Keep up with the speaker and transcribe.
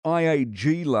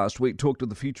IAG last week talked to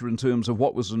the future in terms of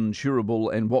what was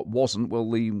insurable and what wasn't. Well,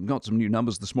 we got some new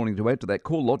numbers this morning to add to that.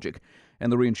 CoreLogic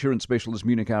and the reinsurance specialist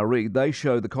Munich Re, they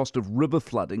show the cost of river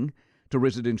flooding to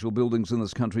residential buildings in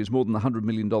this country is more than $100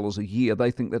 million a year.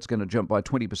 They think that's going to jump by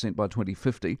 20% by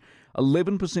 2050.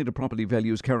 11% of property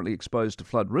value is currently exposed to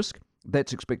flood risk.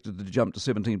 That's expected to jump to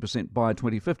 17% by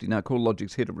 2050. Now,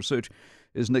 CoreLogic's Head of Research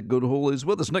is Nick Goodall is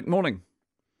with us. Nick, morning.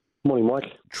 Morning, Mike.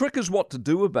 Trick is what to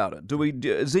do about it.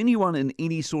 Is anyone in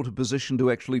any sort of position to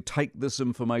actually take this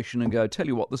information and go, tell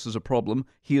you what, this is a problem,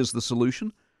 here's the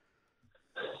solution?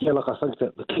 Yeah, look, I think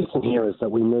that the key thing here is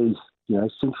that we need,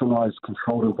 centralised,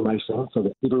 controlled information so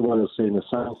that everyone is seeing the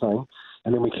same thing,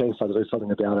 and then we can start to do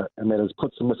something about it. And that is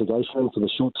put some mitigation in for the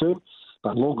short term,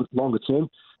 but longer term,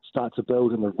 start to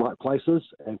build in the right places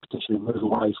and potentially move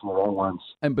away from the wrong ones.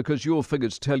 And because your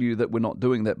figures tell you that we're not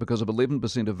doing that, because of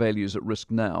 11% of values at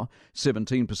risk now,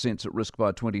 17% at risk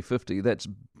by 2050, that's,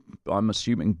 I'm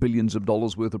assuming, billions of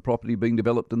dollars worth of property being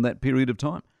developed in that period of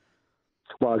time.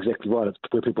 Well, exactly right. It's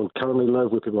where people currently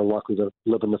live, where people are likely to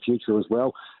live in the future as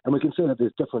well. And we can see that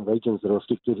there's different regions that are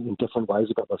affected in different ways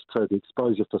about this too. The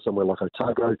exposure to somewhere like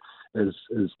Otago is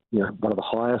one of the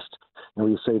highest. And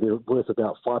we see they're worth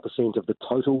about 5% of the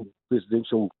total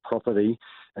residential property.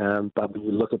 But when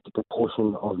you look at the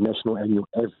proportion of national annual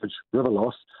average river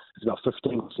loss, it's about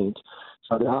 15%.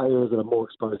 So there are areas that are more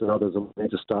exposed than others, and we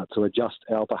need to start to adjust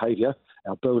our behaviour,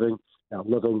 our building, our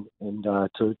living, and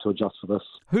to adjust for this.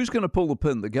 Who's going to pull the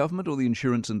pin, the government or the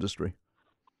insurance industry?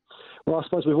 Well, I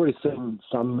suppose we've already seen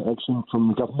some action from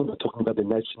the government. They're talking about the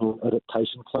National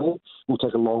Adaptation Plan. It will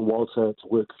take a long while to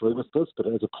work through with this, but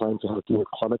it is a plan to how to deal with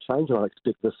climate change, and I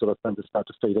expect this sort of thing to start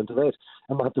to feed into that.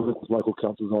 And we'll have to work with local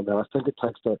councils on that. I think it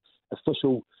takes that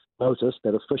official notice,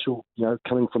 that official,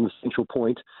 coming from the central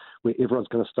point where everyone's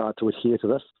going to start to adhere to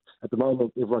this. At the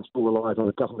moment, everyone's still relying on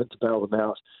the government to bail them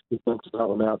out, the bank to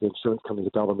bail them out, the insurance company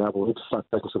to bail them out. We'll need to start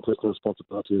taking some personal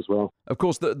responsibility as well. Of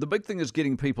course, the big thing is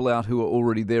getting people out who are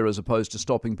already there as opposed to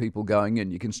stopping people going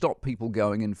in. You can stop people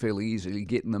going in fairly easily.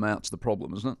 Getting them out's the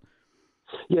problem, isn't it?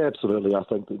 Yeah, absolutely. I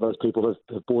think that those people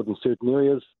have bored in certain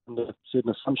areas, under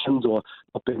certain assumptions, or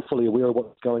not being fully aware of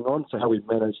what's going on. So how we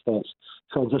manage that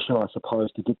transition, I suppose,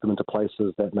 to get them into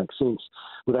places that make sense,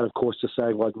 without, of course, just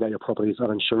saying, well, now your property is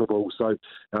uninsurable, so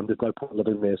there's no point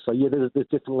living there. So, yeah, there's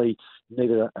definitely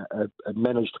needed a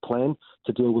managed plan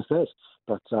to deal with that.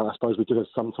 But I suppose we do have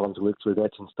some time to work through that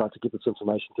and start to get this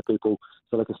information to people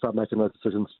so they can start making those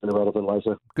decisions sooner rather than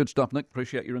later. Good stuff, Nick.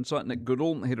 Appreciate your insight. Nick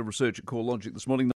Goodall, Head of Research at CoreLogic this morning.